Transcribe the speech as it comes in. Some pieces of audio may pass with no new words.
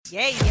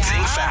Yeah.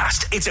 Think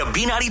fast. It's a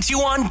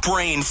B92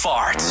 Brain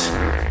Fart.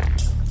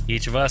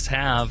 Each of us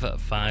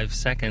have 5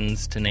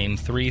 seconds to name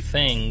 3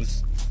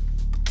 things.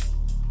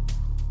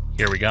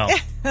 Here we go.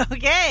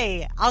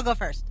 Okay, I'll go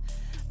first.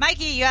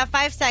 Mikey, you have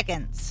 5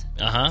 seconds.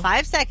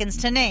 5 seconds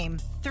to name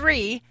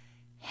 3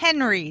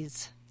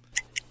 Henrys.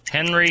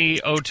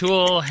 Henry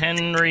O'Toole,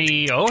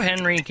 Henry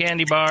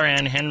Candy Bar,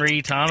 and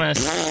Henry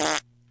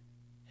Thomas.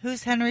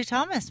 Who's Henry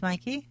Thomas,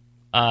 Mikey?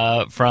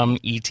 From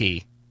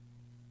E.T.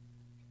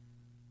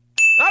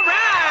 All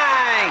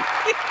right!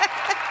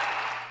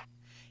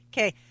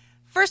 Okay,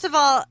 first of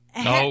all...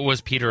 No, it was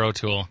Peter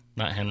O'Toole,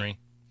 not Henry.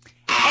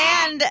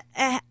 And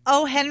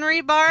Henry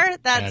Bar?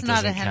 That's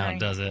not a Henry. That doesn't count,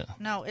 does it?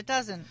 No, it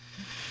doesn't.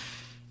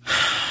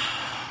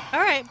 All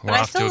right, We're but I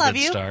off to still a love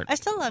good you. start. I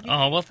still love you.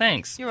 Oh, well,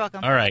 thanks. You're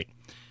welcome. All right.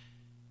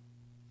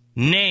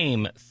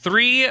 Name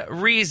 3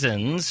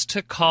 reasons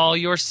to call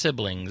your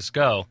siblings.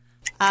 Go.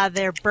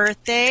 Their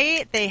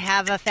birthday, they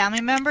have a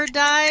family member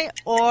die,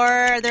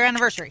 or their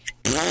anniversary.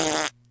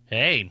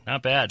 Hey,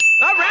 not bad.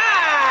 All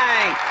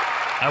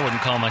right! I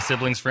wouldn't call my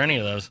siblings for any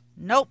of those.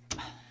 Nope.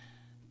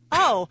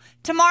 Oh,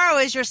 tomorrow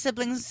is your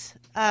sibling's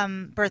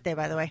birthday,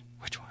 by the way.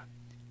 Which one?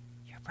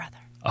 Your brother.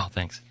 Oh,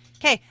 thanks.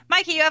 Okay,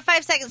 Mikey, you have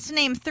 5 seconds to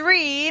name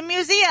 3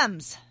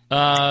 museums.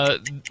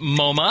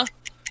 MoMA,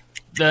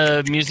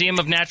 the Museum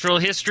of Natural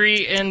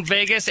History in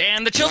Vegas,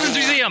 and the Children's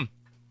Museum.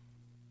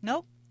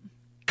 Nope.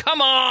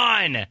 Come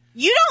on!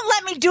 You don't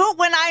let me do it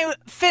when I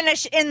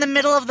finish in the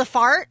middle of the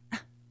fart.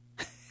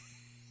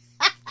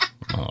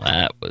 Well,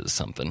 that was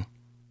something.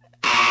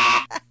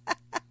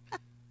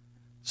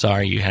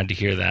 Sorry you had to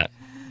hear that.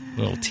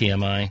 Little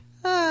TMI.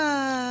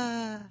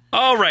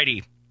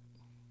 Alrighty.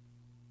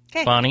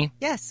 Okay. Bonnie?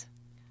 Yes.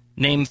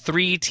 Name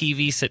 3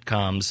 TV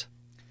sitcoms.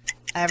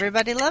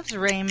 Everybody Loves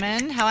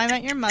Raymond, How I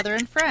Met Your Mother,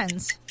 and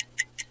Friends.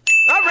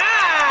 All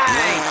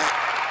right!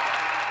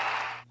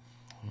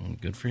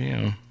 Good for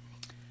you.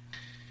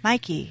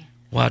 Mikey.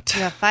 What?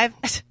 You have 5...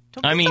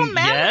 Don't I be mean, so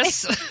mad at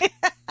yes. me.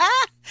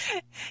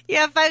 You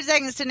have 5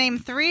 seconds to name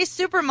 3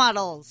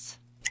 supermodels.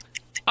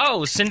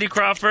 Oh, Cindy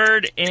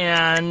Crawford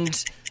and...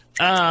 It's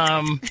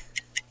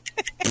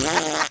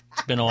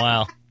been a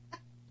while.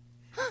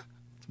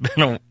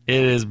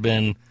 It has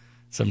been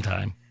some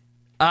time.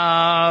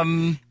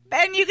 And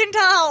you can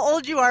tell how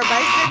old you are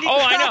by Cindy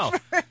Crawford. I know.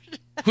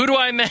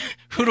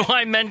 Who do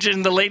I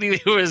mention? The lady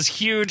who was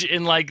huge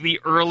in like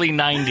the early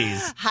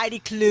 90s. Heidi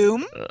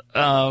Klum.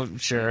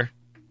 Sure.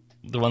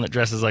 The one that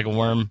dresses like a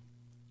worm.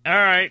 All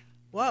right.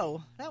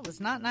 Whoa, that was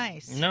not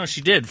nice. No,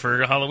 she did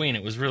for Halloween.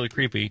 It was really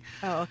creepy.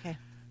 Oh, okay.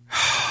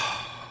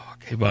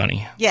 Okay,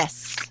 Bonnie.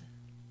 Yes.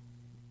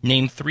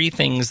 Name 3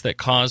 things that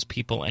cause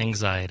people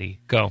anxiety.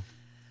 Go.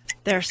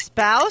 Their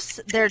spouse,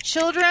 their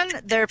children,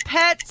 their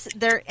pets,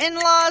 their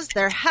in-laws,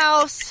 their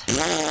house.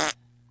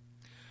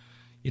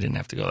 You didn't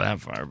have to go that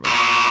far, but...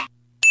 All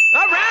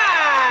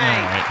right! All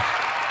right.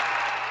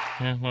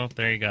 Yeah, well,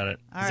 there you got it.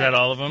 All Is right. that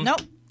all of them?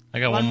 Nope. I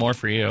got one more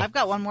for you. I've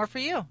got one more for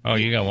you. Oh,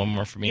 you got one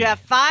more for me. You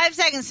have 5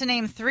 seconds to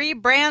name 3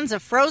 brands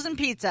of frozen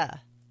pizza.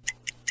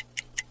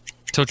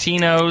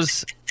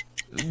 Totino's,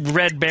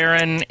 Red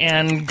Baron,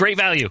 and Great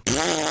Value.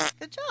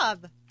 Good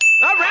job.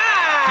 All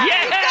right!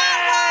 Yeah! You got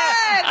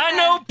one! I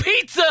know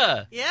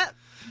pizza! Yep.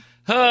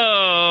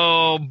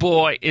 Oh,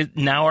 boy.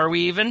 Now are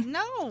we even?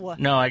 No.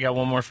 No, I got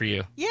one more for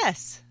you.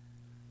 Yes.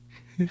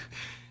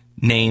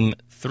 Name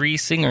 3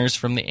 singers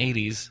from the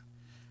 80s.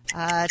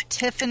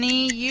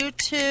 Tiffany,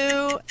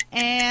 U2,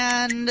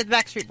 and the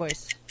Backstreet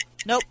Boys.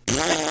 Nope.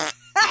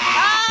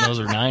 Those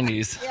are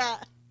 90s. Yeah.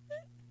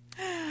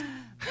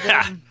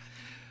 Ha!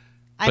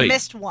 I But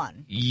missed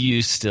one.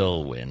 You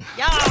still win.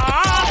 Yeah.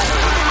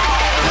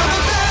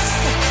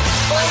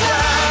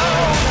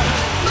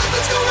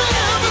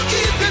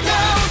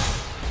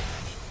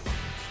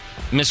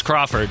 Miss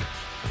Crawford,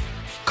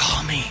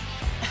 call me.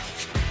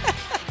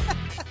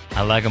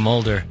 I like 'em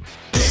older.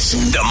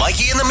 The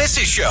Mikey and the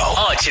Mrs. Show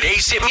on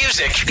today's hit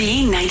music.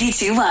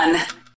 B92.1.